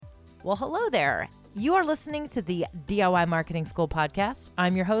Well, hello there. You are listening to the DIY Marketing School podcast.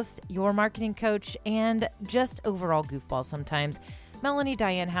 I'm your host, your marketing coach, and just overall goofball sometimes, Melanie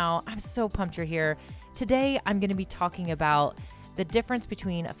Diane Howe. I'm so pumped you're here. Today, I'm going to be talking about the difference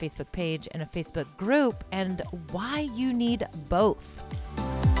between a Facebook page and a Facebook group and why you need both.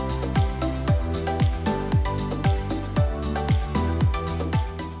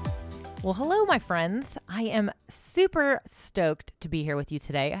 Well, hello, my friends. I am super stoked to be here with you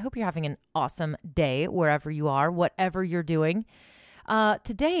today. I hope you're having an awesome day wherever you are, whatever you're doing.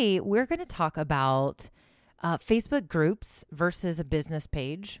 Today, we're going to talk about Facebook groups versus a business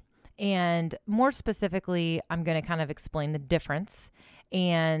page. And more specifically, I'm going to kind of explain the difference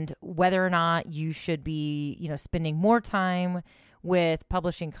and whether or not you should be, spending more time with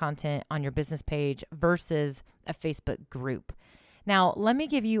publishing content on your business page versus a Facebook group. Now, let me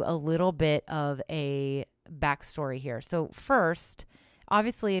give you a little bit of a backstory here. So first,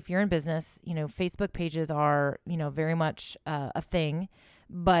 obviously, if you're in business, Facebook pages are, very much a thing,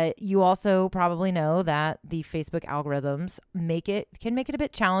 but you also probably know that the Facebook algorithms can make it a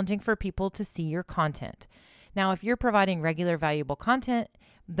bit challenging for people to see your content. Now, if you're providing regular valuable content,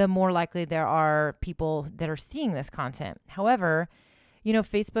 the more likely there are people that are seeing this content. However,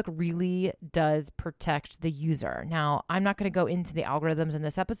 Facebook really does protect the user. Now, I'm not going to go into the algorithms in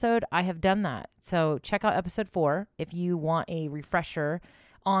this episode. I have done that. So check out episode 4 if you want a refresher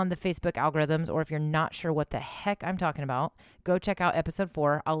on the Facebook algorithms, or if you're not sure what the heck I'm talking about, go check out episode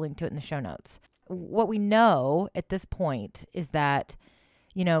 4. I'll link to it in the show notes. What we know at this point is that,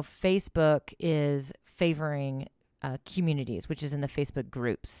 Facebook is favoring communities, which is in the Facebook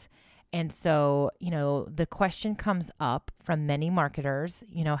groups. And so, the question comes up from many marketers,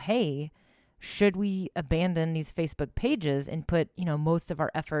 hey, should we abandon these Facebook pages and put, most of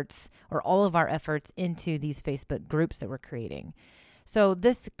our efforts or all of our efforts into these Facebook groups that we're creating? So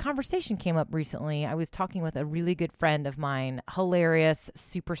this conversation came up recently. I was talking with a really good friend of mine, hilarious,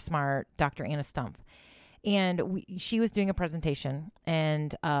 super smart, Dr. Anna Stumpf. And she was doing a presentation,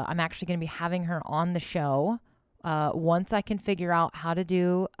 and I'm actually going to be having her on the show once I can figure out how to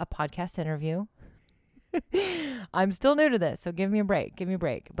do a podcast interview. I'm still new to this, so give me a break.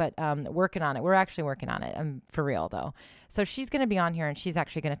 But working on it. We're actually working on it. I'm for real, though. So she's going to be on here, and she's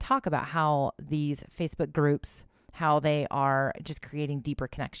actually going to talk about how these Facebook groups, how they are just creating deeper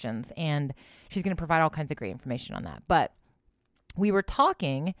connections. And she's going to provide all kinds of great information on that. But we were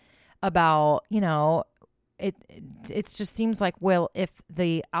talking about, it just seems like, well, if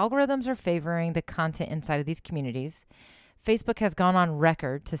the algorithms are favoring the content inside of these communities, Facebook has gone on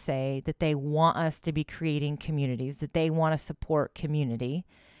record to say that they want us to be creating communities, that they want to support community.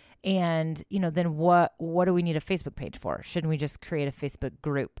 And, then what do we need a Facebook page for? Shouldn't we just create a Facebook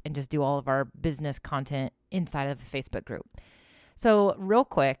group and just do all of our business content inside of a Facebook group? So real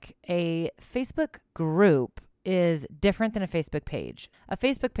quick, a Facebook group is different than a Facebook page. A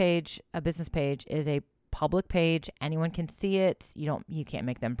Facebook page, a business page, is a public page. Anyone can see it. You can't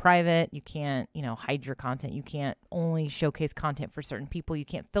make them private. You can't, hide your content. You can't only showcase content for certain people. You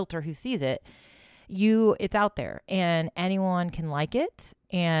can't filter who sees it. It's out there and anyone can like it.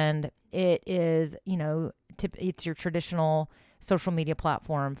 And it is, it's your traditional social media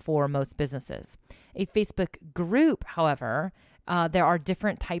platform for most businesses. A Facebook group, however, there are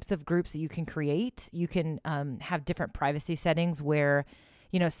different types of groups that you can create. You can have different privacy settings where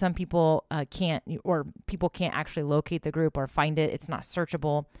some people can't actually locate the group or find it. It's not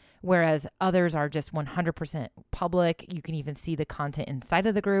searchable, whereas others are just 100% public. You can even see the content inside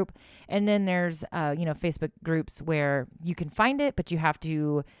of the group. And then there's, Facebook groups where you can find it, but you have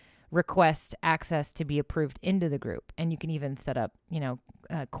to request access to be approved into the group. And you can even set up,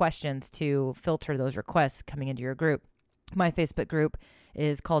 questions to filter those requests coming into your group. My Facebook group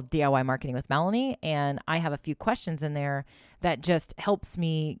is called DIY Marketing with Melanie, and I have a few questions in there that just helps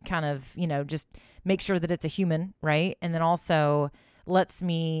me kind of, just make sure that it's a human, right? And then also lets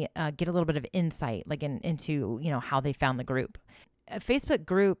me get a little bit of insight, like into, how they found the group. A Facebook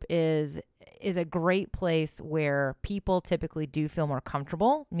group is a great place where people typically do feel more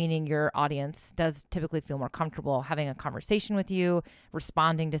comfortable, meaning your audience does typically feel more comfortable having a conversation with you,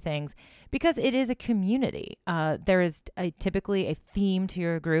 responding to things, because it is a community. There is typically a theme to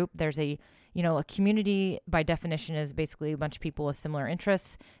your group. There's a community by definition is basically a bunch of people with similar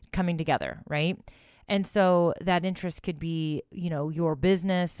interests coming together, right? And so that interest could be, your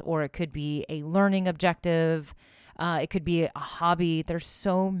business, or it could be a learning objective. It could be a hobby. There's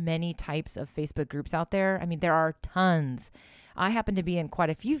so many types of Facebook groups out there. I mean, there are tons. I happen to be in quite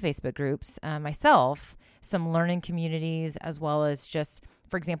a few Facebook groups myself, some learning communities, as well as just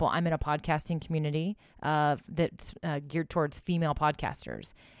for example, I'm in a podcasting community that's geared towards female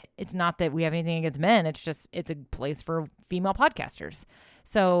podcasters. It's not that we have anything against men. It's just, it's a place for female podcasters.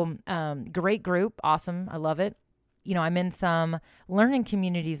 So great group. Awesome. I love it. I'm in some learning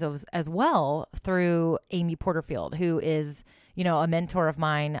communities as well through Amy Porterfield, who is, a mentor of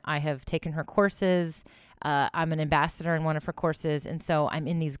mine. I have taken her courses. I'm an ambassador in one of her courses. And so I'm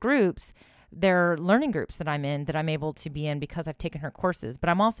in these groups. They're learning groups that I'm in that I'm able to be in because I've taken her courses, but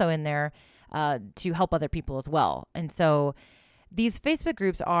I'm also in there to help other people as well. And so these Facebook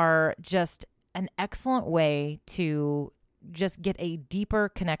groups are just an excellent way to just get a deeper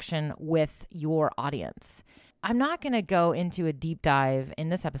connection with your audience. I'm not going to go into a deep dive in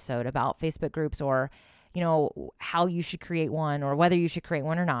this episode about Facebook groups or, how you should create one or whether you should create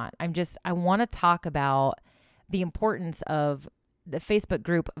one or not. I want to talk about the importance of the Facebook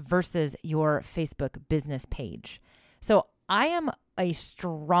group versus your Facebook business page. So I am a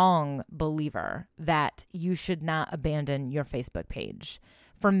strong believer that you should not abandon your Facebook page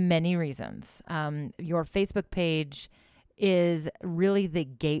for many reasons. Your Facebook page is really the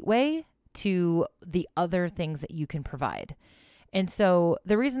gateway to the other things that you can provide. And so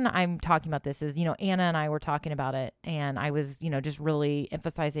the reason I'm talking about this is, Anna and I were talking about it, and I was, just really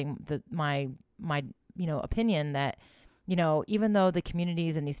emphasizing my opinion that, even though the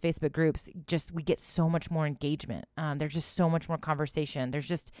communities in these Facebook groups, we get so much more engagement. There's just so much more conversation. There's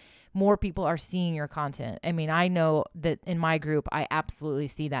just more people are seeing your content. I mean, I know that in my group, I absolutely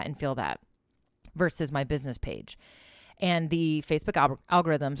see that and feel that versus my business page. And the Facebook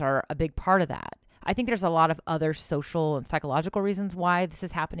algorithms are a big part of that. I think there's a lot of other social and psychological reasons why this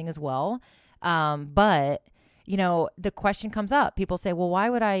is happening as well. But the question comes up. People say, well,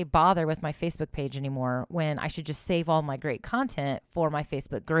 why would I bother with my Facebook page anymore when I should just save all my great content for my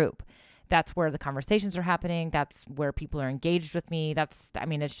Facebook group? That's where the conversations are happening. That's where people are engaged with me.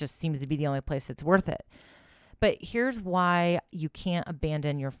 It just seems to be the only place that's worth it. But here's why you can't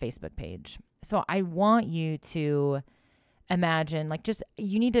abandon your Facebook page. So I want you to imagine,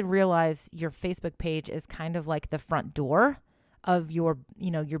 you need to realize your Facebook page is kind of like the front door of your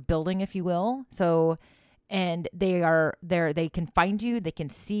building, if you will. So, and they can find you, they can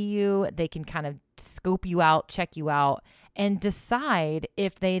see you, they can kind of scope you out, check you out, and decide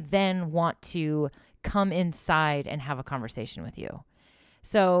if they then want to come inside and have a conversation with you.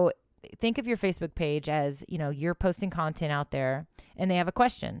 So think of your Facebook page as, you're posting content out there and they have a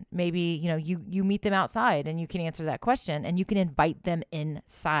question. Maybe, you meet them outside and you can answer that question and you can invite them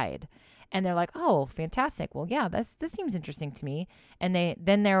inside. And they're like, oh, fantastic. Well, yeah, this seems interesting to me. And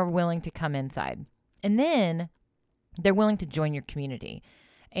they're willing to come inside. And then they're willing to join your community.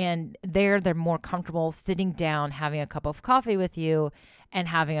 And they're more comfortable sitting down, having a cup of coffee with you and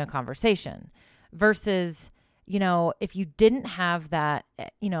having a conversation versus, if you didn't have that,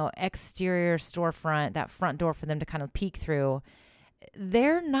 exterior storefront, that front door for them to kind of peek through,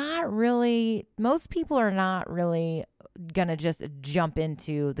 most people are not really going to just jump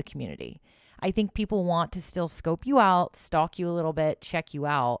into the community. I think people want to still scope you out, stalk you a little bit, check you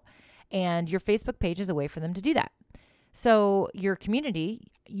out, and your Facebook page is a way for them to do that. So your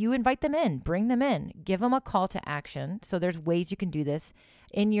community, you invite them in, bring them in, give them a call to action. So there's ways you can do this.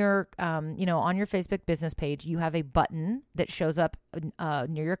 In your, on your Facebook business page, you have a button that shows up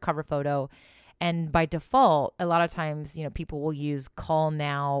near your cover photo. And by default, a lot of times, people will use call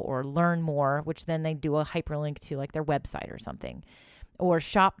now or learn more, which then they do a hyperlink to like their website or something, or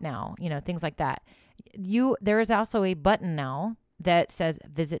shop now, things like that. There is also a button now that says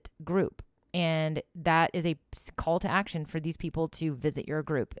visit group. And that is a call to action for these people to visit your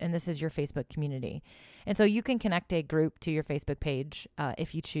group. And this is your Facebook community. And so you can connect a group to your Facebook page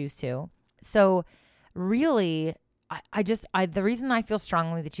if you choose to. So really, the reason I feel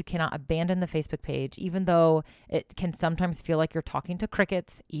strongly that you cannot abandon the Facebook page, even though it can sometimes feel like you're talking to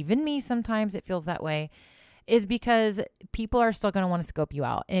crickets, even me, sometimes it feels that way, is because people are still going to want to scope you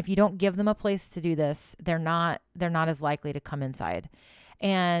out. And if you don't give them a place to do this, they're not as likely to come inside.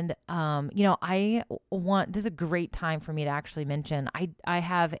 And, this is a great time for me to actually mention, I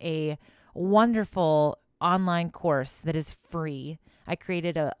have a wonderful online course that is free. I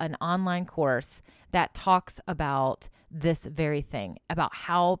created an online course that talks about this very thing, about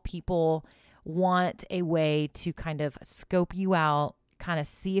how people want a way to kind of scope you out, kind of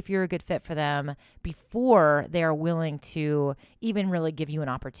see if you're a good fit for them before they are willing to even really give you an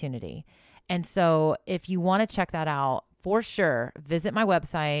opportunity. And so if you want to check that out, for sure, visit my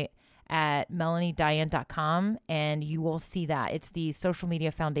website at melaniediane.com and you will see that. It's the Social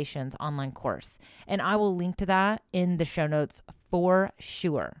Media Foundations online course. And I will link to that in the show notes for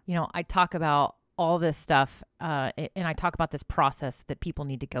sure. I talk about all this stuff, and I talk about this process that people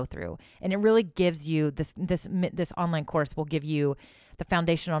need to go through. And it really gives you this online course will give you the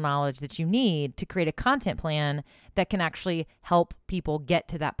foundational knowledge that you need to create a content plan that can actually help people get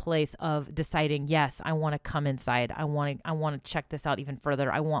to that place of deciding, yes, I want to come inside. I want to check this out even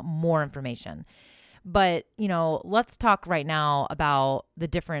further. I want more information. But, let's talk right now about the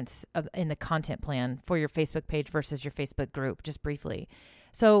difference in the content plan for your Facebook page versus your Facebook group, just briefly.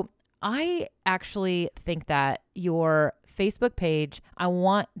 So I actually think that your Facebook page, I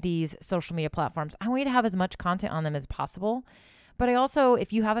want these social media platforms, I want you to have as much content on them as possible. But I also,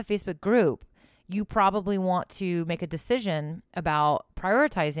 if you have a Facebook group, you probably want to make a decision about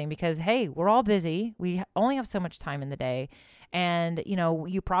prioritizing because, hey, we're all busy. We only have so much time in the day. And,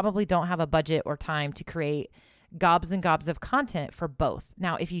 you probably don't have a budget or time to create gobs and gobs of content for both.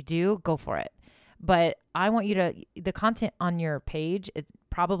 Now, if you do, go for it. But I want you to, the content on your page, it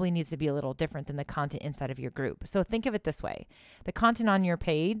probably needs to be a little different than the content inside of your group. So think of it this way. The content on your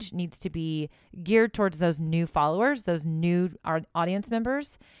page needs to be geared towards those new followers, those new audience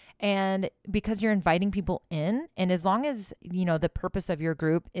members. And because you're inviting people in, and as long as, the purpose of your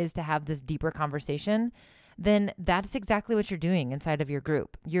group is to have this deeper conversation, then that's exactly what you're doing inside of your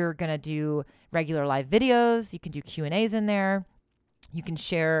group. You're going to do regular live videos. You can do Q&As in there. You can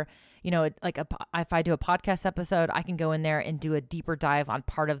share, if I do a podcast episode, I can go in there and do a deeper dive on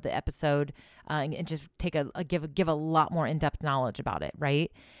part of the episode and just take give a lot more in-depth knowledge about it,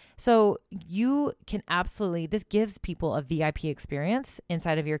 right? So you can absolutely, this gives people a VIP experience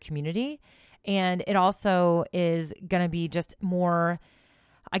inside of your community. And it also is going to be just more,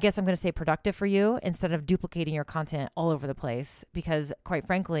 I guess I'm going to say productive for you instead of duplicating your content all over the place, because quite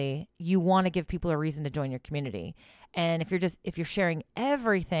frankly, you want to give people a reason to join your community. And if you're sharing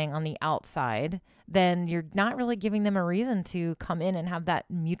everything on the outside, then you're not really giving them a reason to come in and have that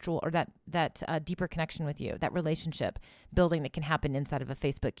mutual or that deeper connection with you, that relationship building that can happen inside of a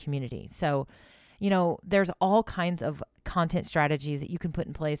Facebook community. So, there's all kinds of content strategies that you can put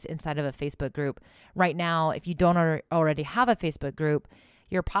in place inside of a Facebook group. Right now, if you don't already have a Facebook group,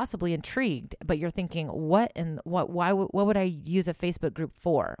 you're possibly intrigued, but you're thinking, what would I use a Facebook group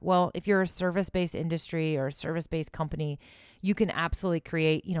for? Well, if you're a service-based industry or a service-based company, you can absolutely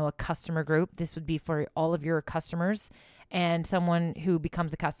create, a customer group. This would be for all of your customers, and someone who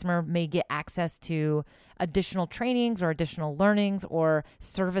becomes a customer may get access to additional trainings or additional learnings or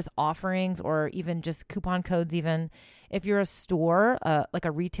service offerings or even just coupon codes even. If you're a store, like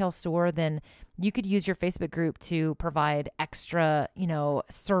a retail store, then you could use your Facebook group to provide extra,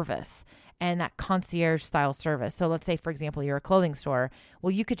 service and that concierge style service. So let's say, for example, you're a clothing store.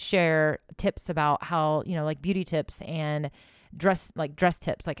 Well, you could share tips about how, like beauty tips and dress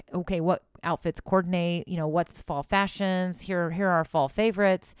tips, like, okay, what outfits coordinate, what's fall fashions, here are our fall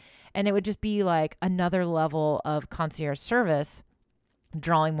favorites. And it would just be like another level of concierge service,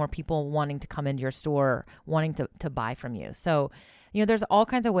 drawing more people wanting to come into your store, wanting to buy from you. So, there's all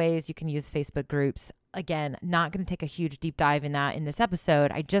kinds of ways you can use Facebook groups. Again, not going to take a huge deep dive in that in this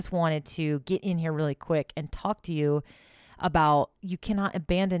episode. I just wanted to get in here really quick and talk to you about you cannot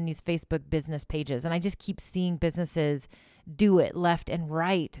abandon these Facebook business pages. And I just keep seeing businesses do it left and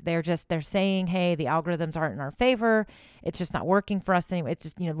right. They're saying, hey, the algorithms aren't in our favor. It's just not working for us anyway. It's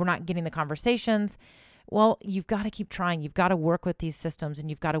just, we're not getting the conversations. Well, you've got to keep trying. You've got to work with these systems and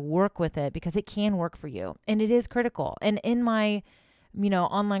you've got to work with it because it can work for you. And it is critical. And in my,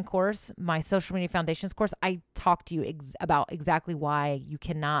 online course, my social media foundations course, I talk to you about exactly why you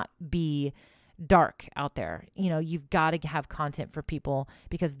cannot be dark out there. You've got to have content for people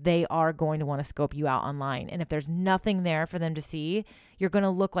because they are going to want to scope you out online. And if there's nothing there for them to see, you're going to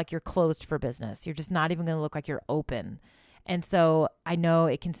look like you're closed for business. You're just not even going to look like you're open. And so I know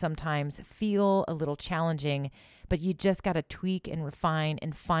it can sometimes feel a little challenging, but you just got to tweak and refine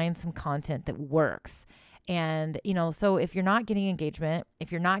and find some content that works. And, so if you're not getting engagement,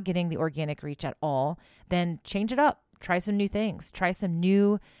 if you're not getting the organic reach at all, then change it up. Try some new things. Try some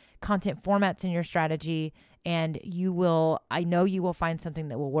new content formats in your strategy, and I know you will find something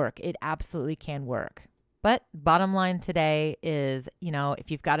that will work. It absolutely can work. But bottom line today is,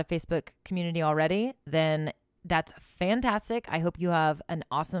 if you've got a Facebook community already, then that's fantastic. I hope you have an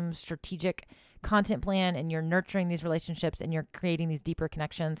awesome strategic content plan and you're nurturing these relationships and you're creating these deeper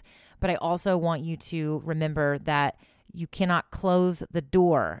connections. But I also want you to remember that you cannot close the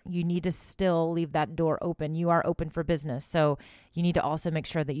door. You need to still leave that door open. You are open for business. So you need to also make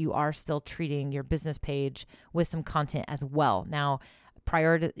sure that you are still treating your business page with some content as well. Now,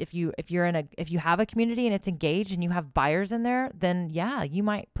 prior to if you have a community and it's engaged and you have buyers in there, then yeah, you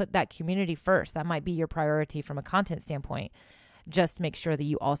might put that community first. That might be your priority from a content standpoint. just make sure that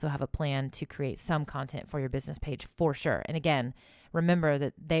you also have a plan to create some content for your business page for sure. And again, remember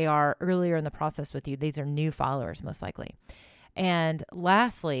that they are earlier in the process with you. These are new followers, most likely. And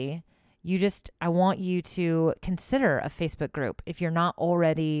lastly, I want you to consider a Facebook group. If you don't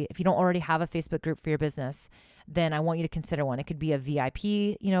already have a Facebook group for your business, then I want you to consider one. It could be a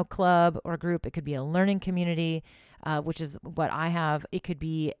VIP, club or group. It could be a learning community, which is what I have. It could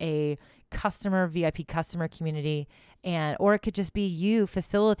be a VIP customer community, or it could just be you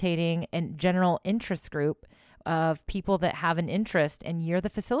facilitating a general interest group of people that have an interest, and you're the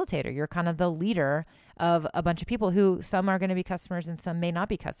facilitator. You're kind of the leader of a bunch of people who some are going to be customers and some may not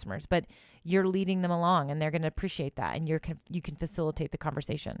be customers, but you're leading them along and they're going to appreciate that. And you can facilitate the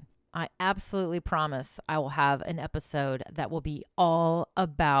conversation. I absolutely promise I will have an episode that will be all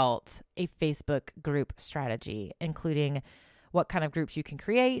about a Facebook group strategy, including what kind of groups you can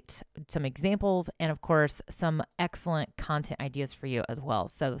create, some examples, and of course, some excellent content ideas for you as well.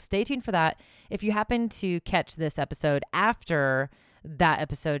 So stay tuned for that. If you happen to catch this episode after that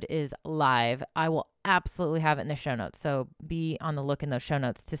episode is live, I will absolutely have it in the show notes. So be on the look in those show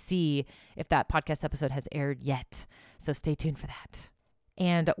notes to see if that podcast episode has aired yet. So stay tuned for that.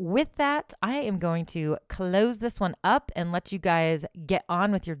 And with that, I am going to close this one up and let you guys get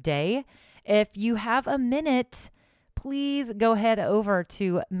on with your day. If you have a minute, please go head over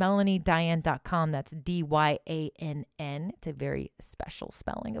to melaniediane.com. That's DYANN. It's a very special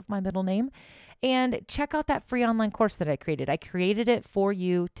spelling of my middle name. And check out that free online course that I created. I created it for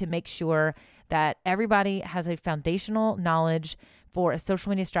you to make sure that everybody has a foundational knowledge for a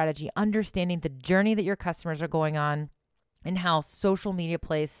social media strategy, understanding the journey that your customers are going on, and how social media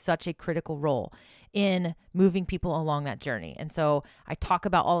plays such a critical role in moving people along that journey. And so I talk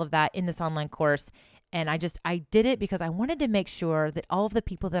about all of that in this online course. And I did it because I wanted to make sure that all of the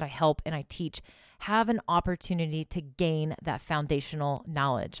people that I help and I teach have an opportunity to gain that foundational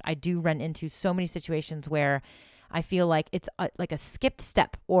knowledge. I do run into so many situations where I feel like it's like a skipped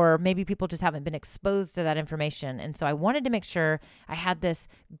step, or maybe people just haven't been exposed to that information. And so I wanted to make sure I had this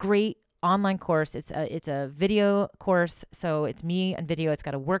great online course. It's a video course. So it's me and video. It's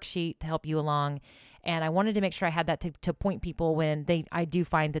got a worksheet to help you along. And I wanted to make sure I had that to point people when I do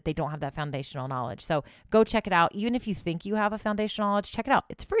find that they don't have that foundational knowledge. So go check it out. Even if you think you have a foundational knowledge, check it out.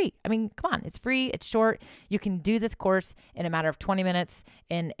 It's free. I mean, come on, it's free. It's short. You can do this course in a matter of 20 minutes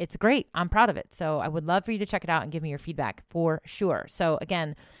and it's great. I'm proud of it. So I would love for you to check it out and give me your feedback for sure. So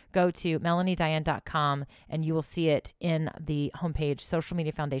again, go to melaniediane.com and you will see it in the homepage. Social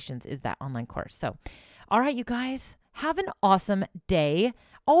Media Foundations is that online course. So, all right, you guys, have an awesome day.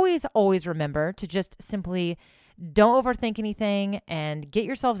 Always remember to just simply don't overthink anything and get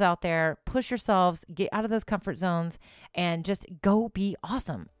yourselves out there, push yourselves, get out of those comfort zones and just go be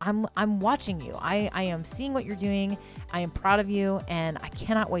awesome. I'm watching you. I am seeing what you're doing. I am proud of you and I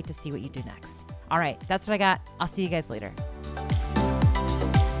cannot wait to see what you do next. All right, that's what I got. I'll see you guys later.